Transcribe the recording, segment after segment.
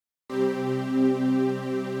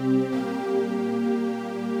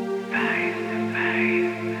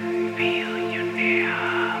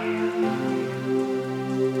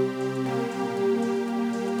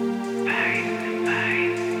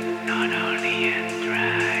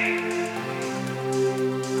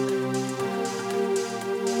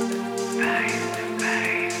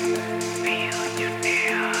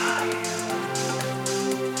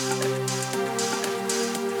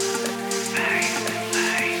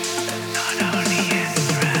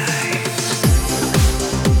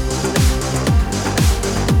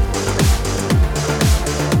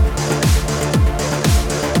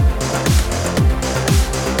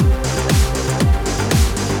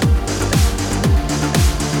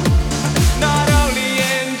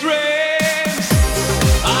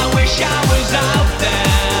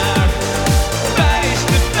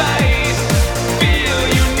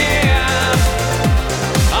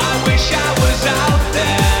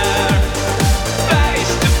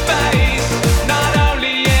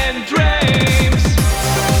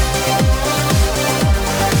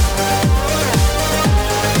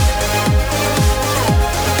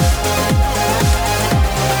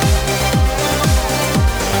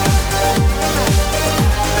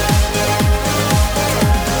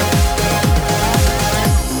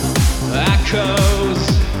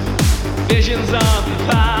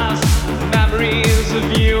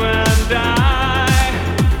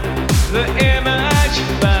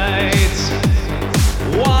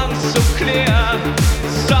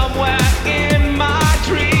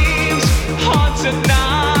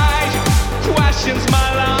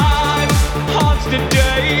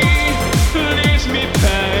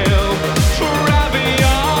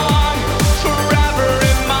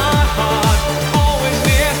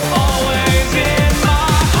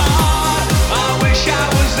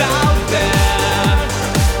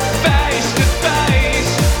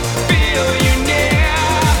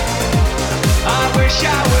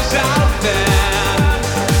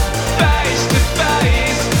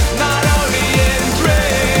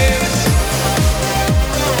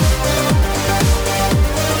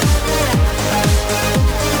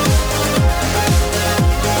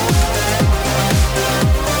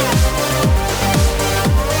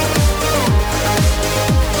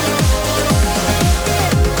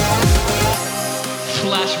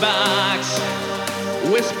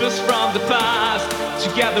whispers from the past.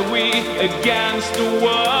 Together we against the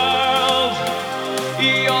world.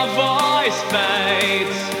 Your voice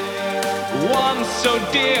fades, once so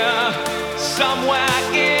dear, somewhere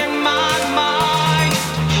in my mind.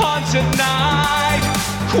 Haunted night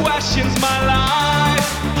questions my life.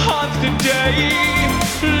 Haunts the day,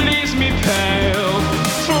 leaves me pale.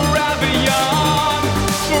 Forever young,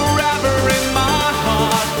 forever in my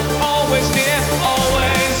heart. Always near,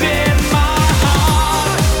 always in my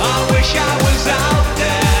heart. I wish I was out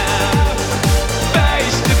there,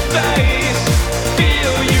 face to face,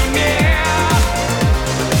 feel you near.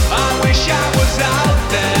 I wish I was out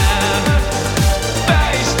there,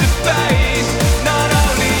 face to face, not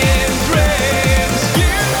only in dreams.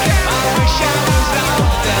 I wish I was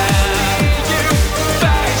out there,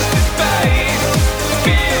 face to face,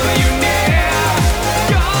 feel you near.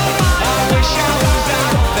 I wish I was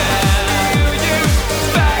out there,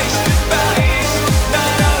 face to face,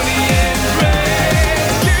 not only in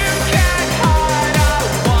dreams. You can't hide, I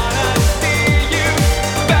wanna see you,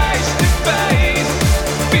 face to face,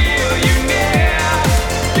 feel you near.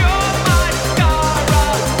 You're my star,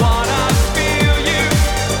 I wanna feel you,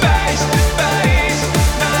 face to face,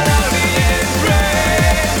 not only in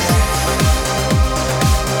dreams.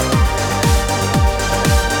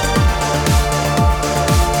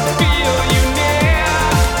 Feel you near,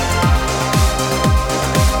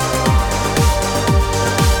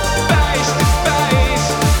 face to face,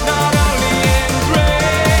 not only in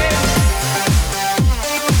dreams.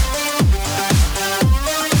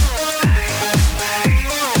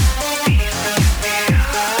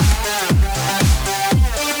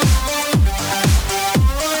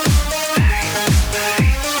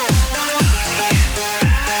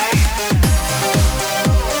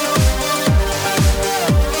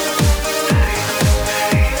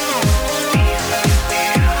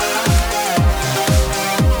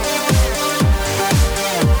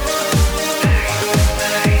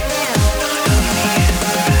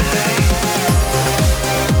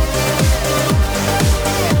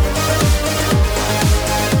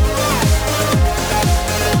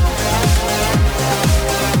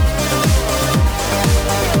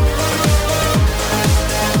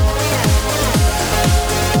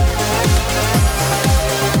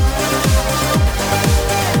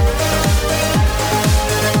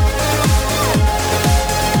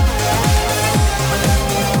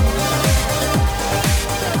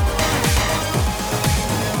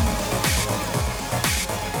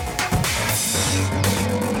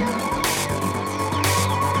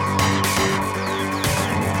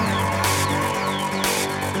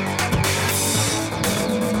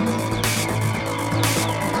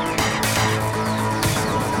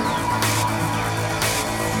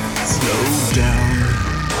 Slow down.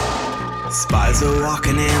 Spies are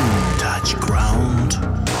walking in, touch ground.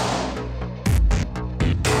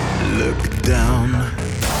 Look down.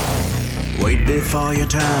 Wait before you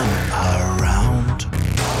turn around.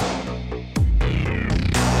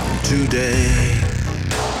 Today,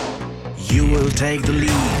 you will take the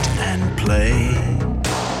lead and play.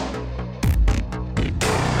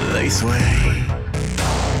 They sway.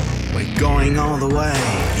 We're going all the way,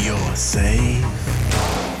 you're safe.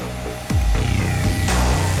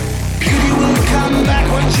 Beauty will come back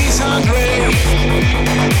when she's hungry.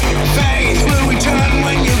 Faith will return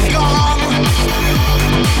when you're gone.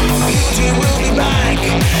 Beauty will be back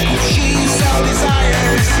if she so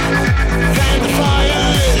desires. Fan the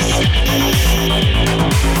fires.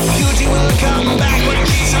 Beauty will come back when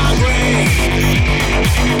she's hungry.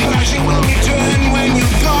 Pleasure will return when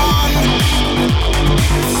you're gone.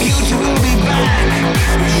 Beauty will be back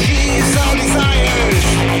if she so desires.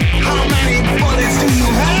 How many bullets do you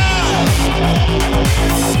have?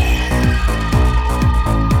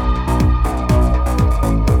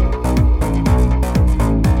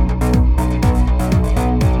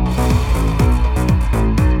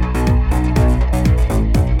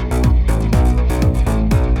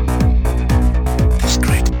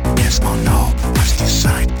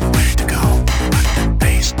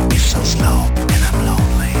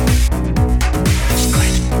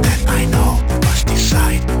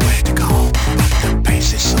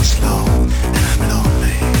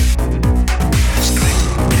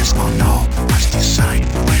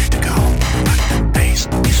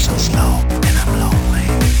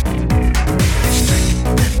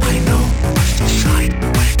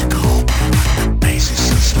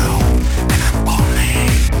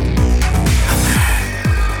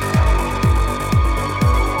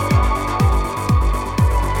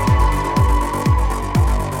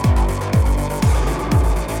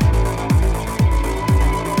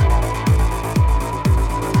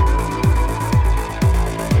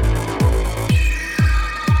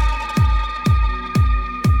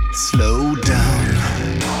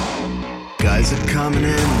 Is it coming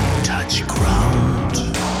in? Touch ground.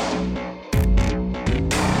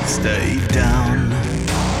 Stay down.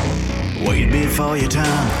 Wait before you turn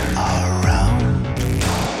around.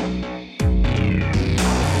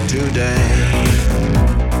 Today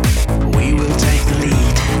we will take the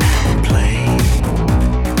lead and play.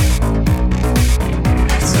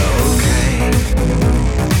 It's okay.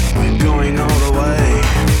 We're going all the way.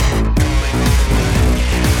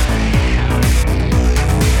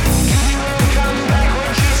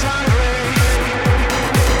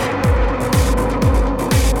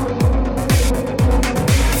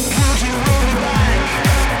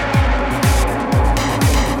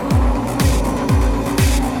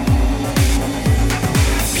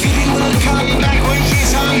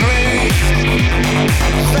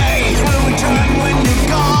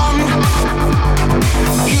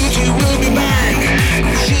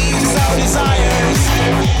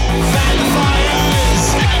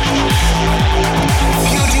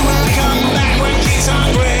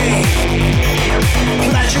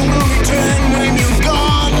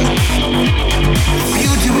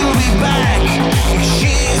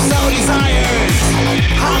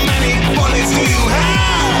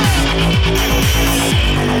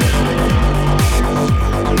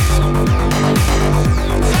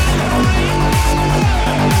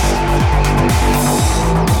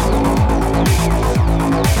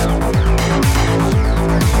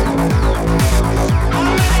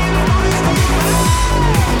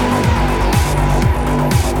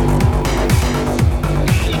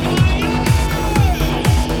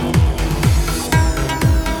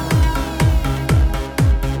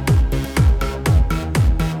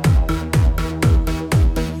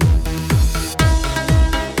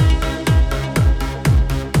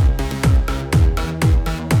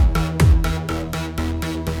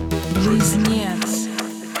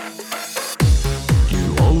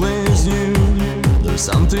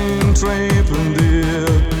 Something trapping there,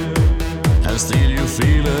 and still you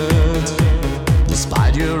feel it.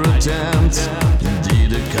 Despite your attempts,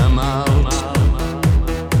 did it come out?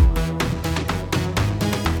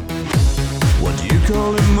 What you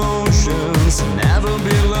call emotions never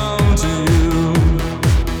belong to you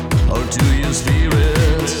or to your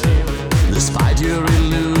spirit. Despite your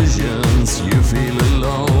illusions, you feel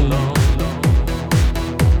alone,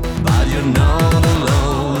 but you're not alone.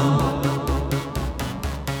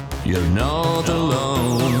 You're not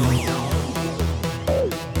alone.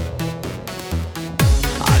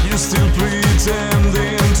 Are you still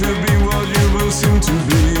pretending to be what you will seem to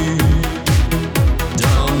be?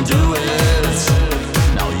 Don't do it.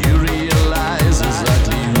 Now you realize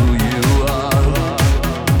exactly who you are.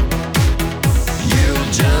 You're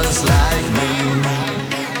just like me.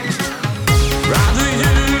 Rather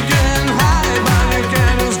you can hide, but you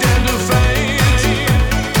can't stand the fate.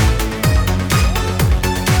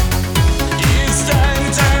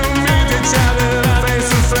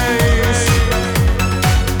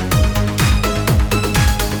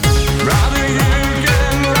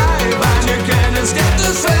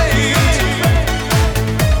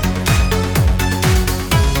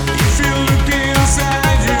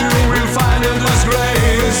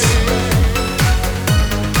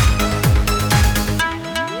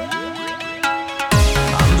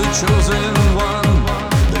 Chosen one,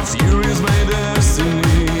 the fury's my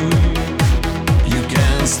destiny. You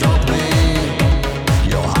can't stop me.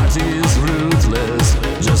 Your heart is ruthless,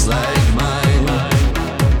 just like mine.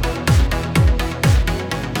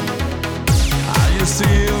 Are you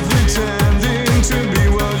still pretending to be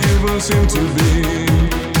what you will seem to be?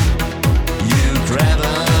 You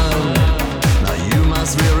craven. Now you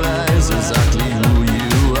must realize exactly who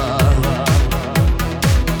you are.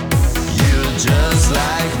 You're just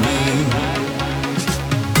like me.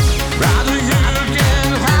 Rather you can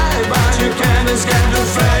hide, but you can't escape the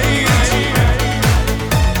fate.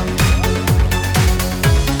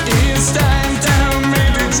 It's time to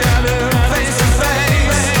meet each other face to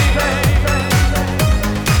face.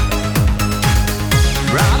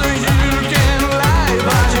 Rather you can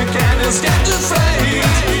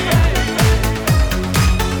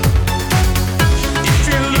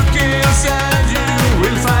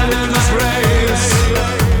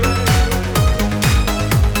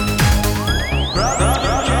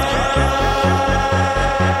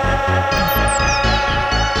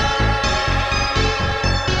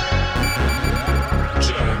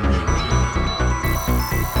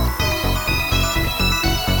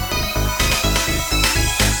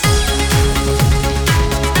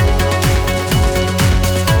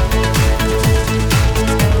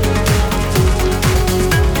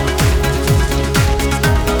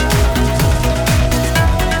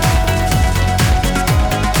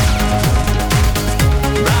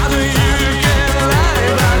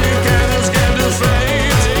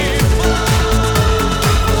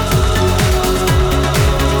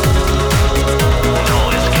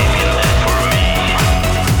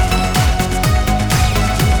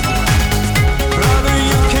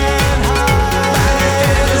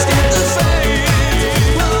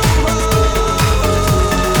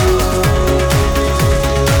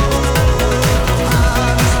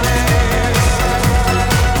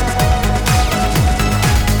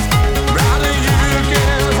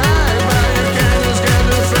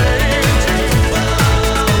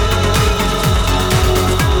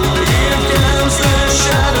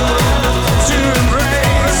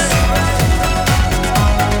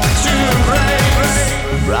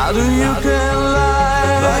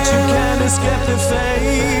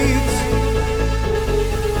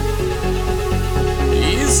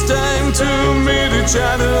time to meet each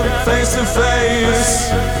other face to face.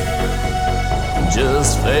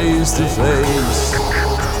 Just face to face.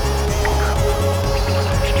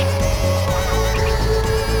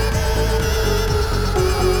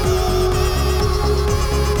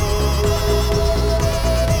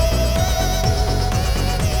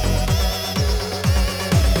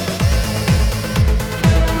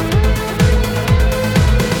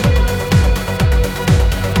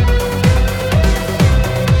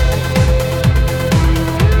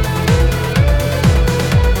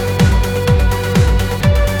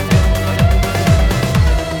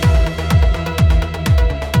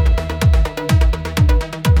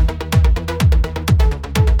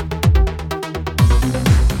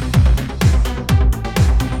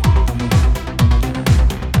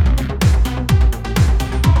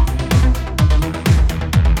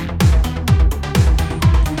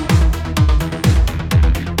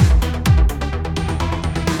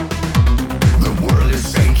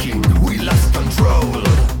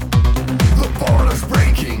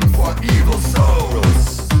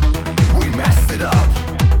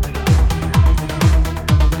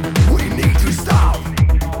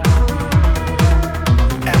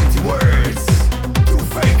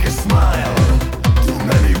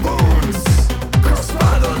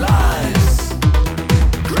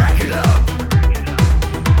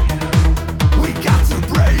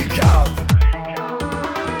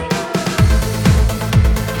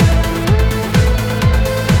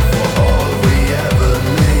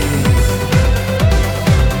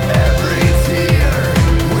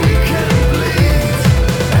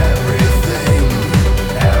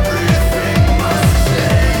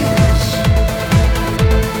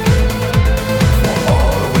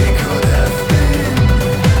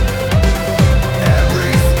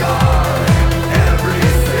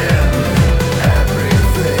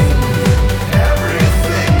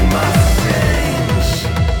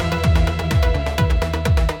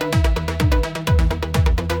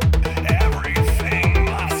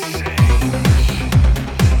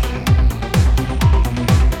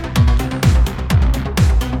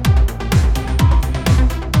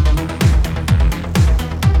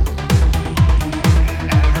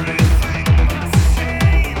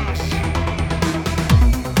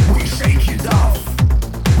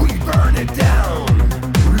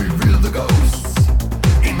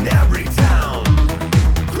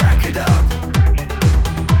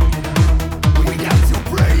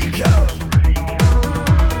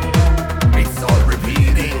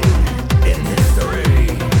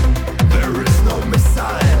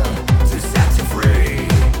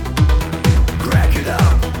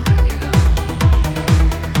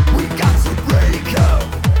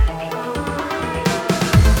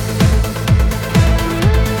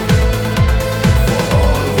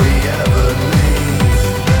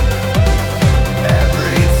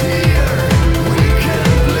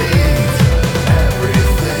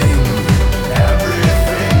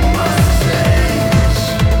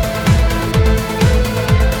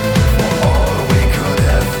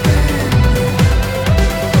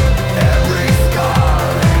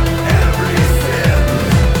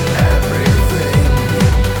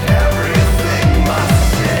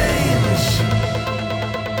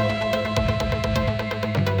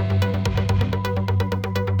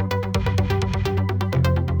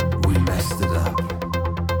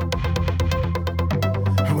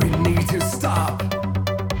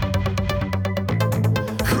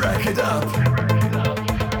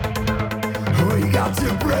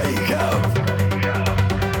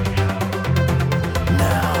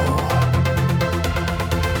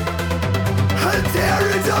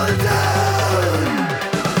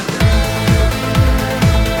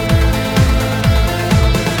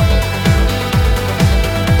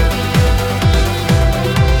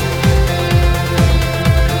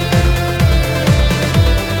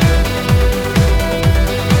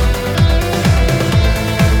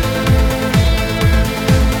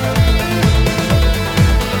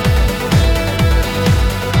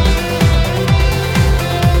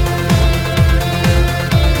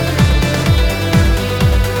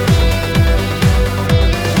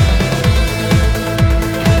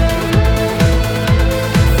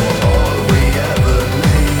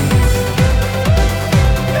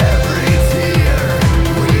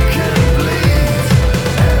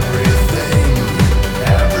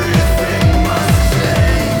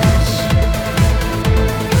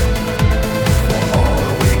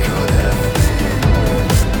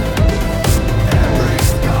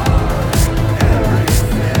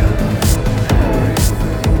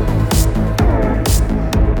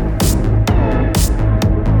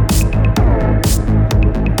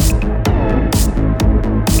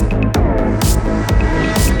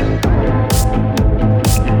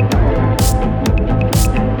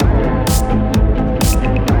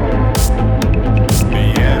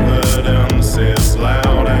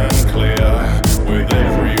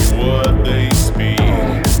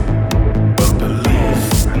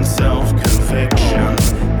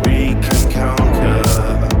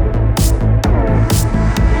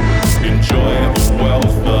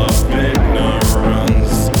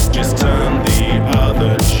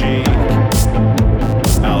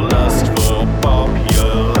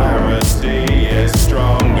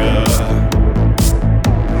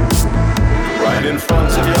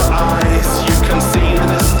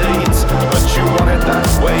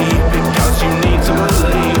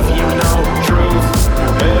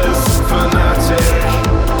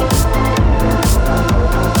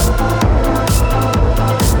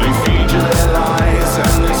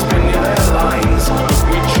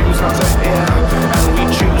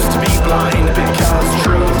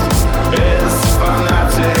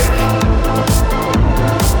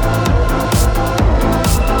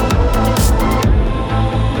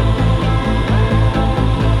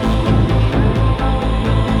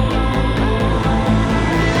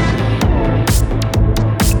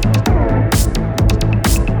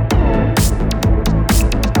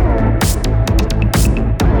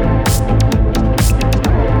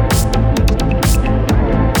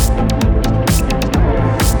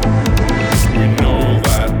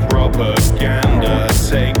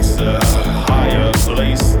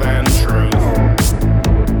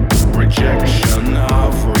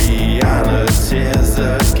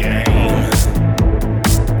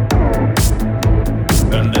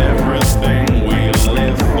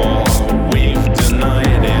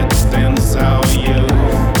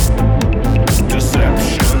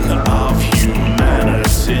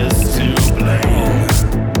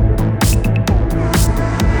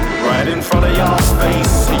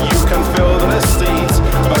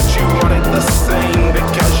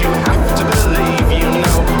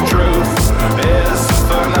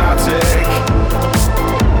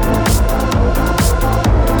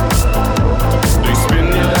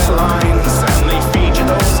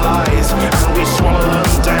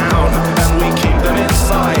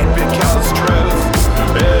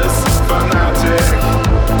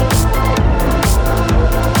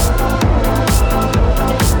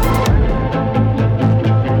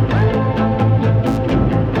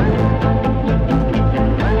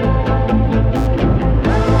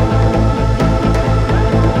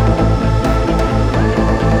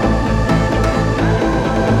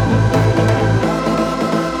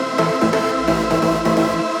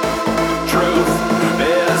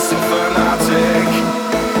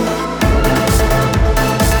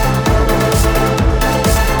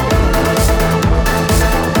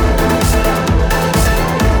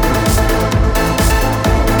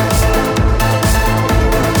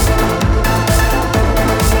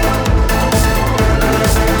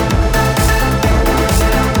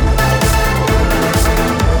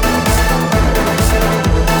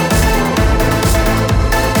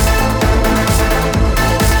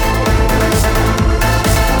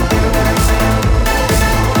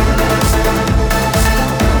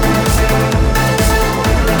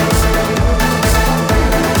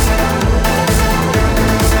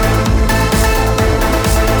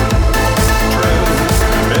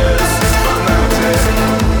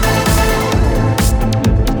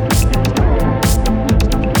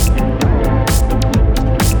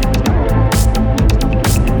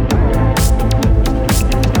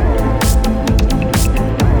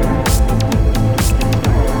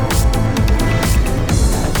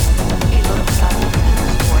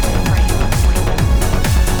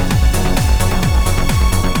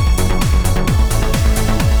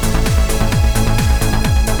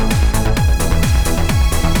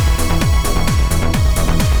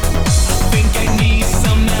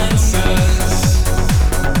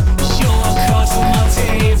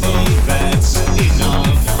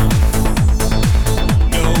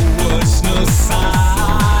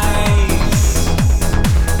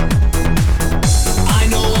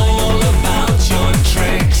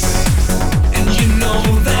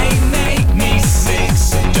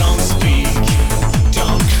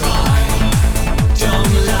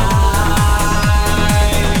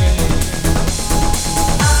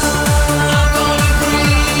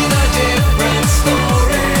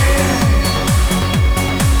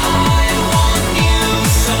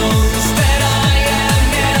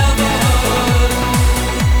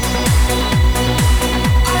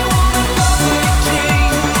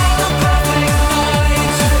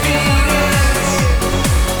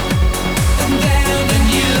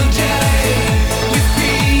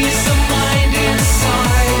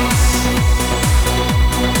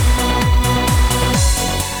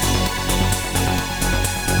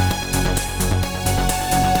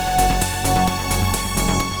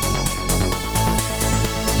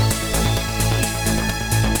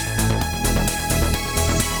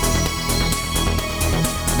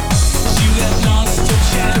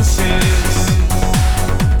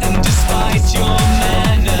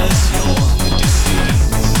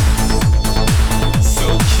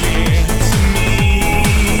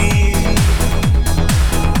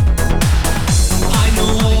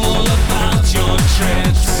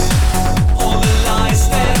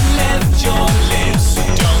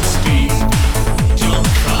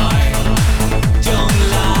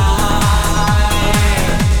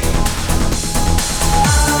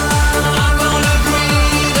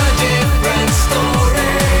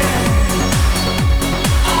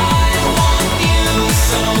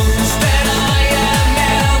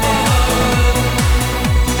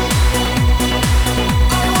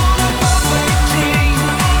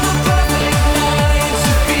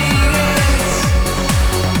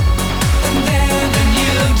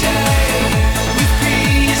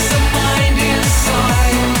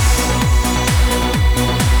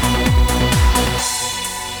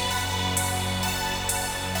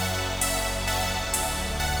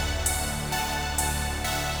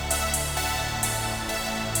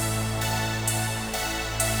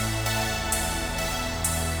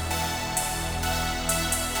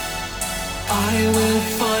 I will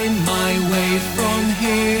find my way from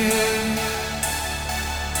here.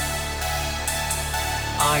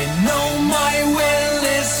 I know my will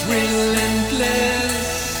is relentless.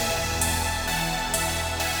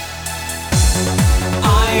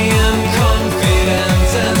 I am confident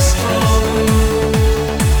and strong.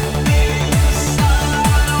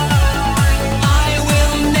 I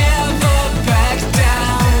will never back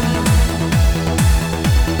down.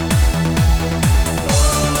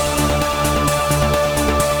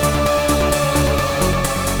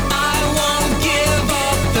 I won't give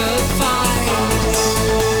up the fight.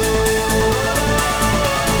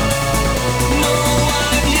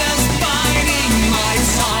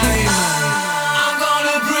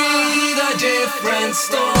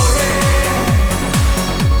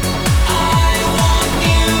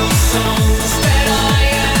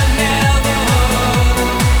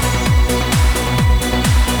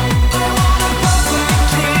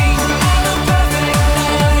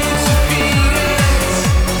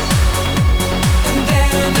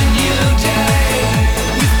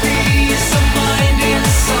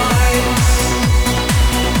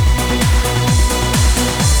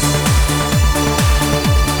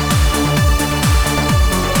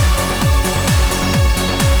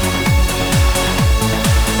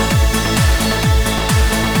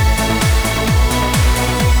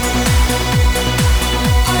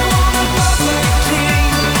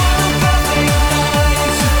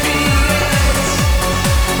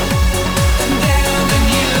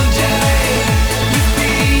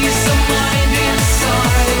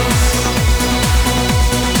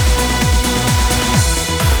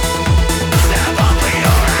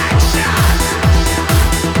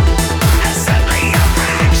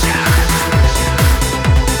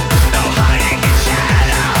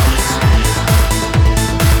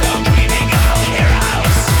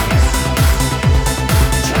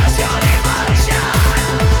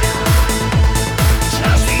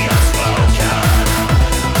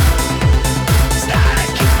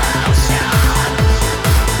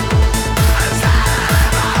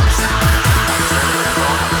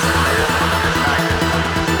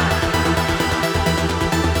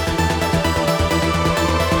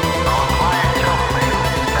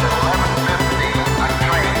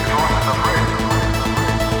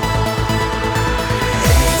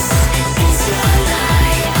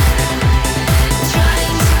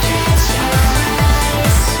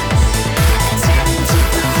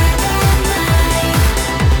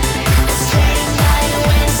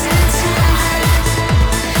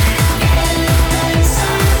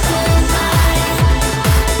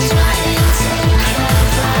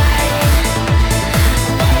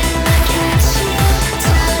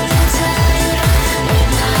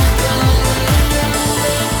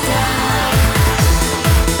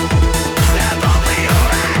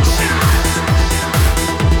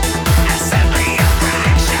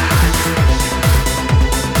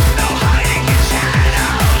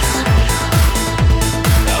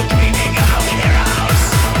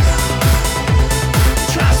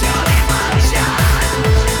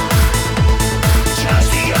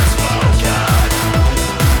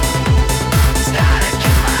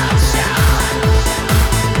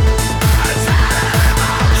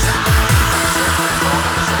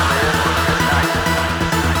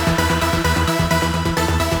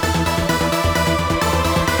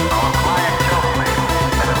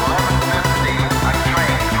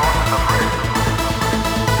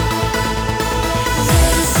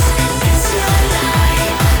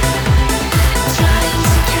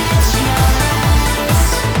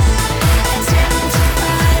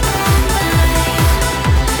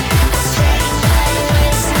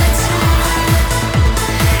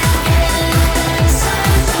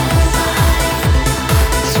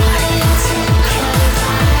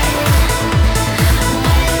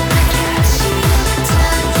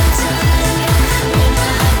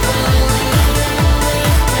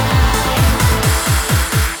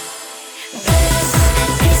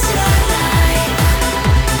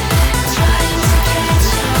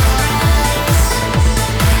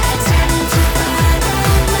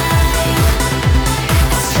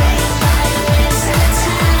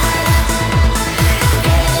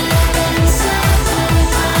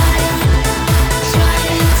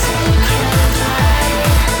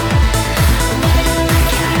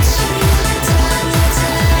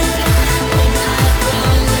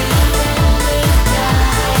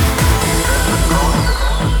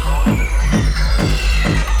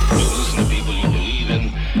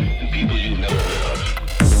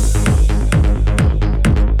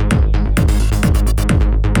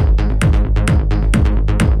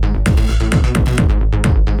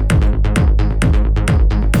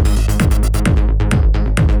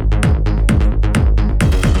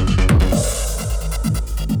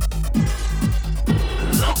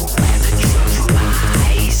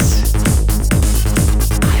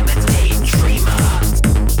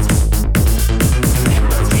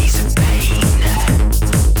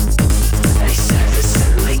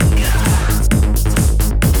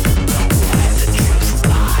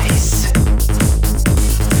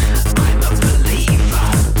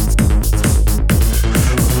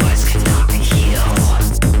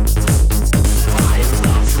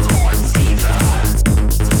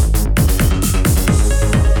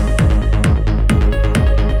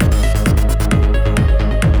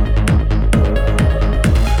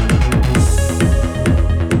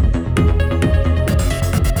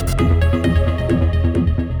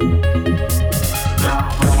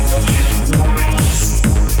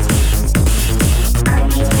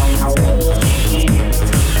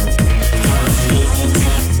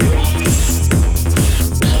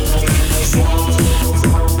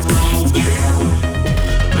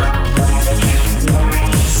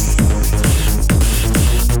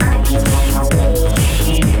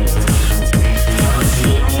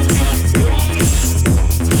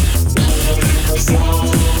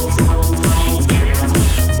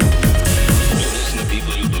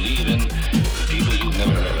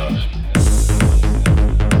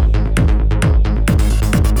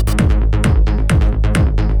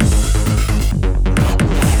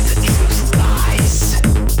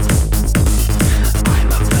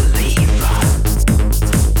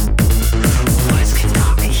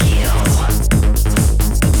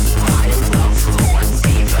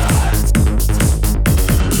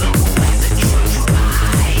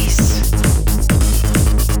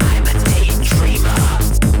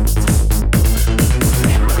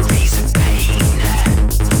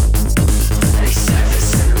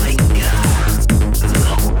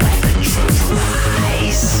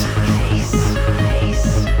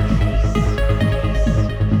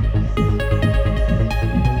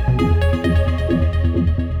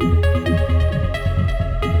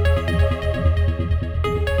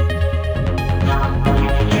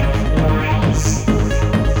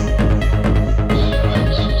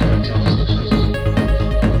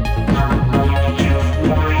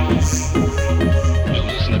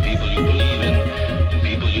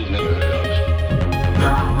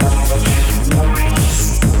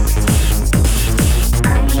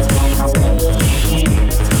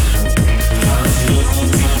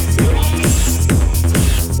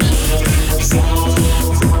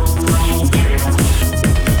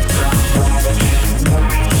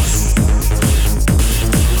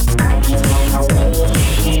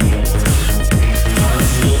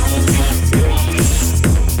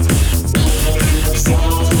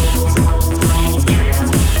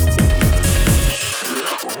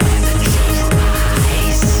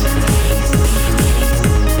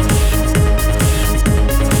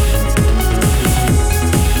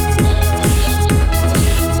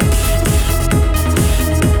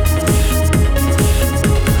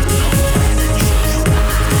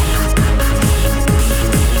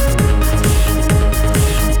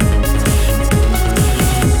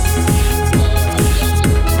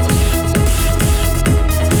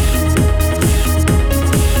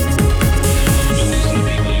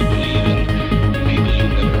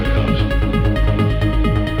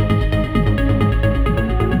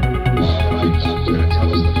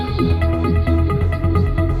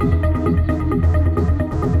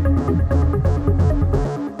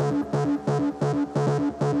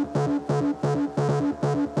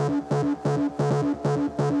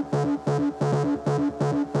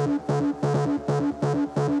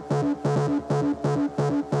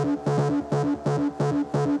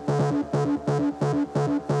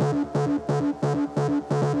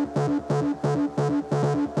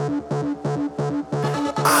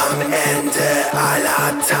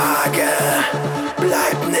 aller Tage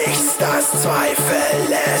bleibt nichts, das Zweifel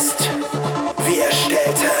lässt. Wir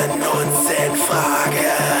stellten uns in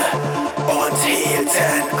Frage und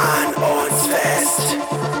hielten an uns fest.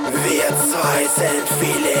 Wir zwei sind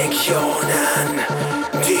wie Legionen,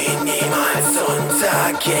 die niemals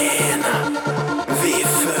untergehen. Wie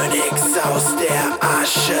Phönix aus der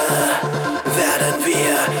Asche werden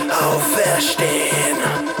wir auferstehen.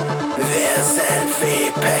 Wir sind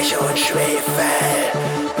wie Pech und Schwefel,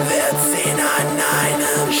 wir ziehen an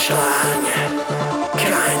einem Strang.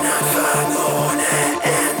 Kein Anfang ohne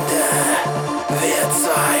Ende, wir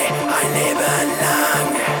zwei ein Leben lang.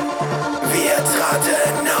 Wir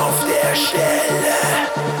traten auf der Stelle,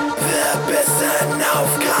 wir bissen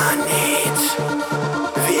auf Granit.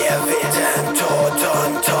 Wir wählten Tod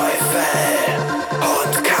und Teufel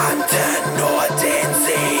und kannten nur den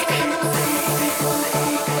Sieg.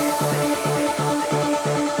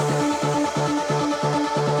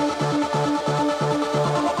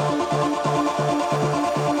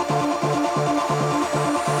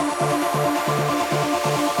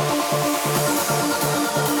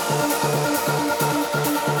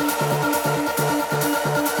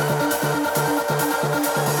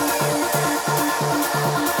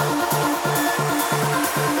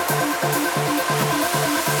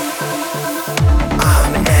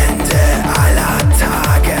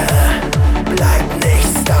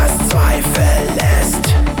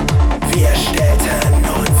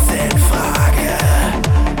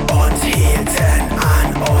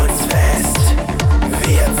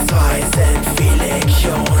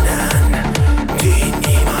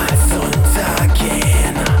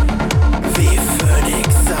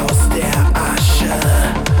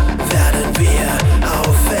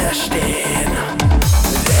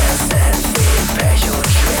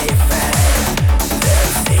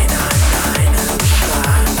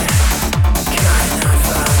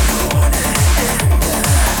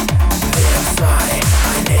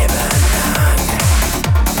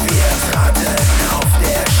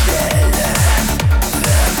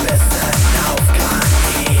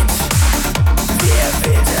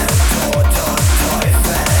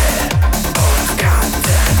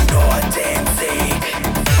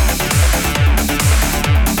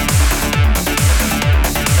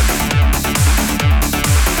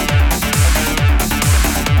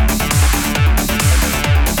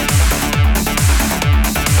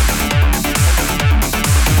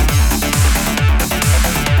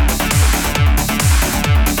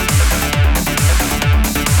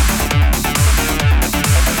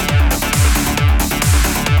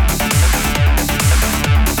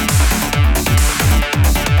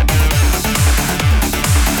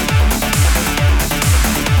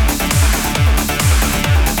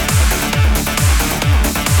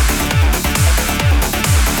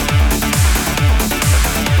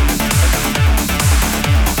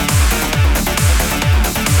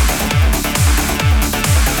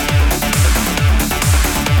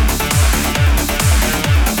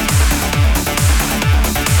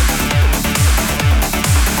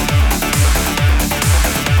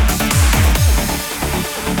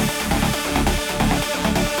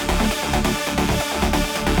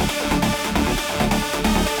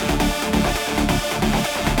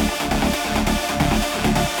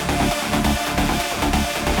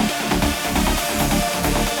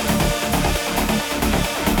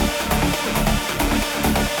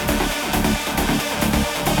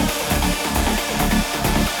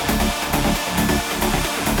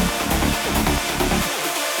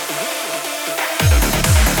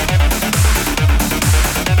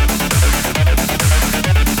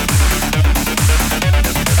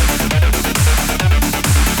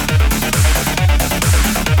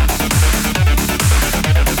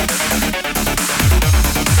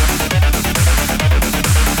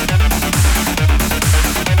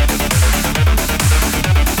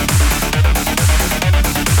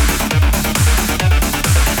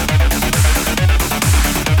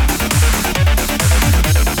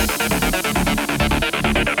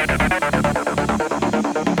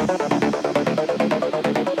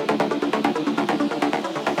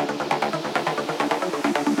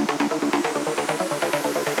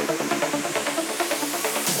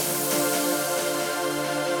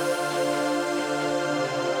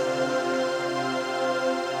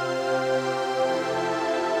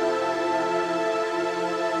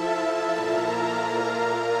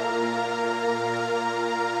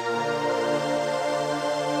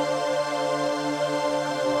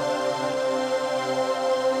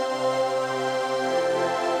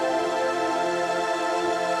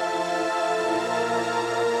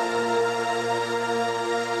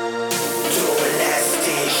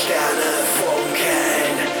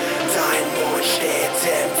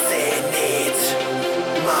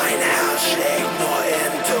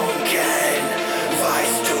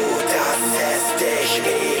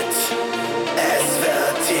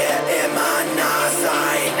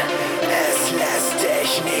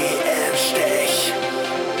 dich nie im Stich.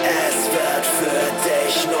 Es wird für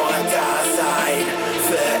dich nur da sein,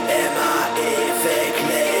 für immer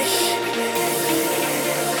ewiglich.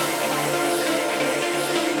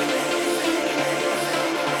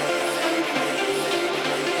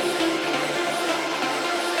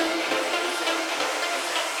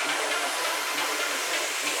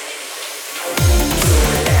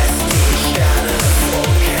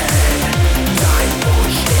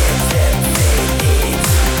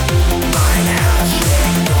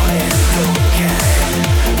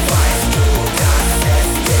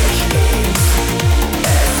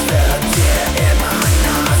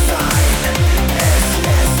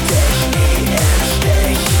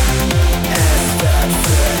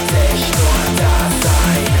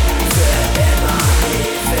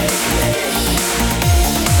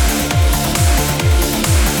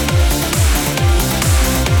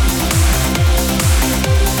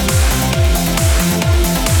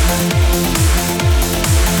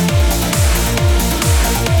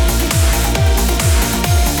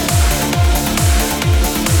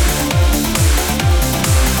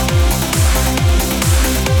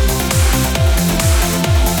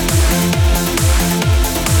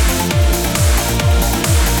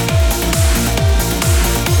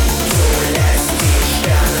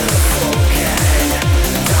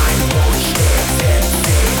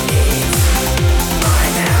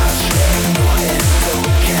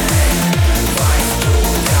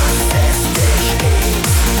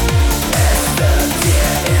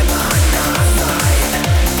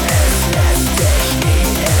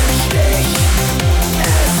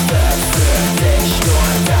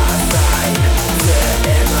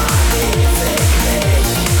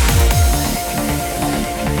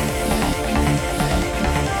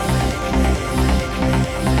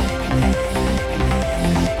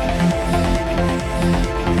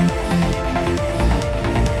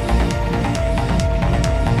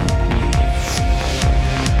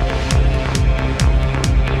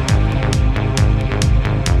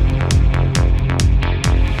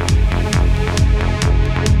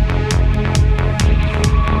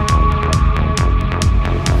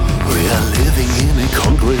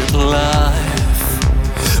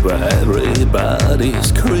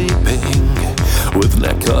 Everybody's creeping with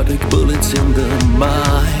narcotic bullets in the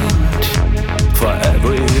mind. For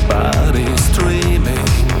everybody's dreaming,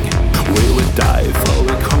 we would die for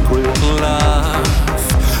a concrete life.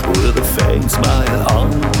 With a faint smile on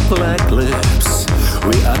black lips,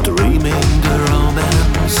 we are dreaming the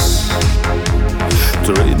romance,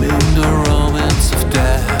 dreaming the romance of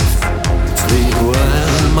death. Sleep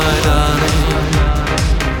well, my darling.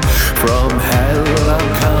 From hell I'm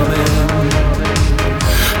coming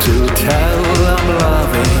to tell I'm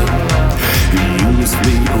loving. You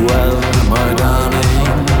sleep well, my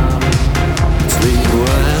darling. Sleep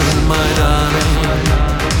well, my darling.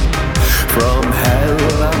 From hell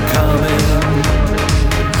I'm coming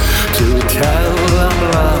to tell I'm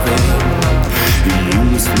loving.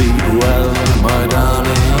 You sleep well, my darling.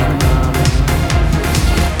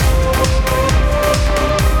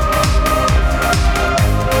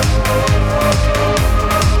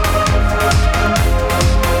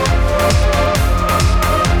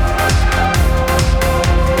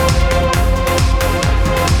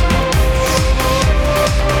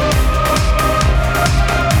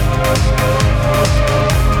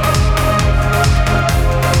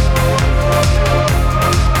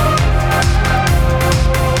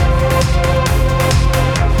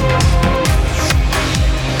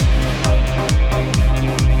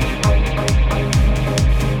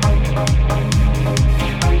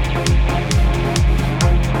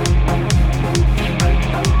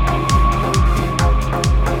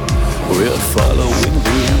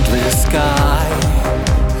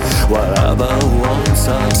 While other ones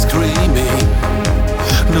are screaming,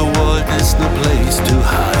 the world is no place to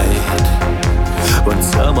hide. When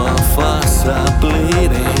some of us are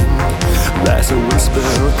bleeding, there's a whisper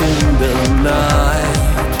in the night.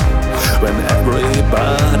 When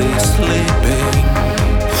everybody's sleeping,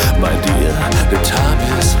 my dear, the time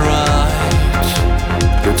is right.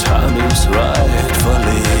 The time is right for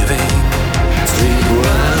leaving. Sleep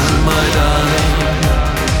well, my darling.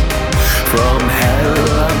 From hell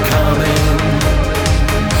I'm coming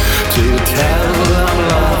to tell I'm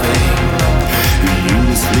loving. You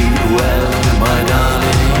sleep well, my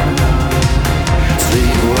darling.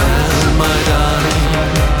 Sleep well, my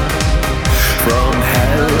darling. From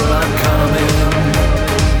hell I'm coming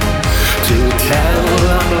to tell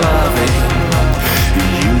I'm loving.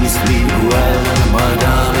 You sleep well, my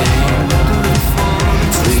darling.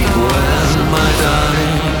 Sleep well, my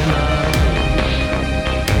darling.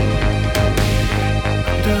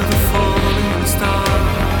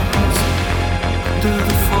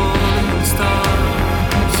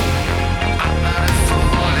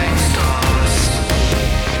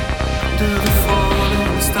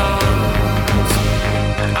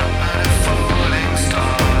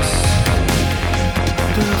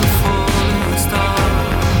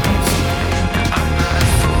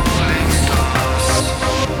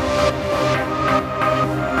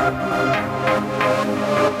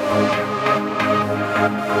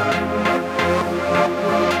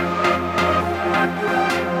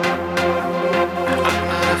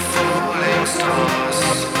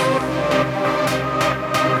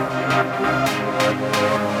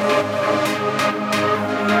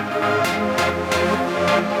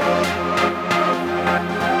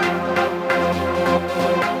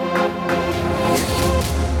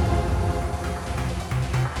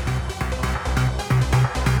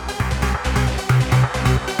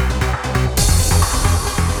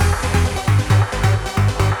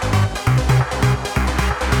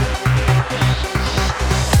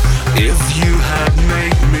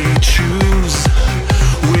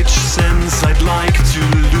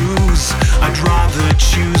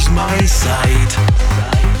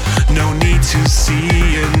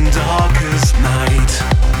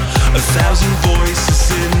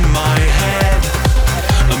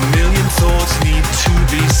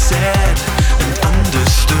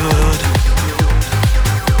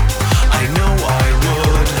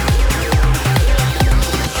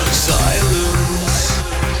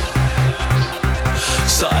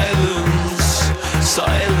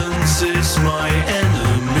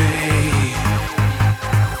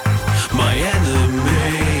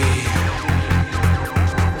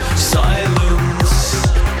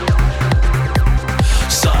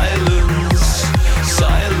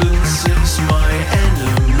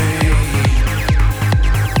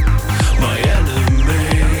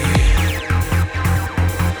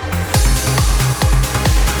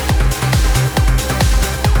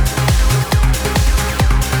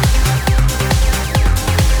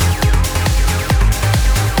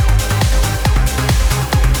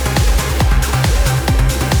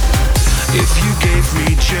 give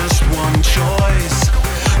me just one choice,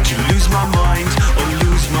 to lose my mind or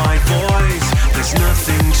lose my voice. There's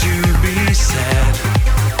nothing to be said.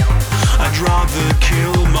 I'd rather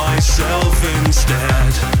kill myself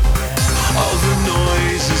instead. All the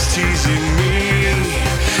noise is teasing me,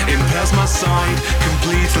 impairs my sight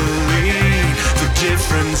completely. The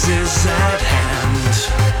difference is at hand.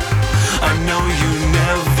 I know you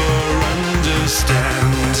never